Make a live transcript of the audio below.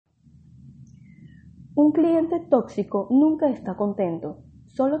Un cliente tóxico nunca está contento,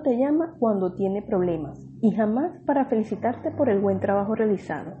 solo te llama cuando tiene problemas y jamás para felicitarte por el buen trabajo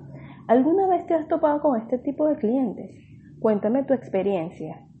realizado. ¿Alguna vez te has topado con este tipo de clientes? Cuéntame tu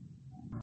experiencia.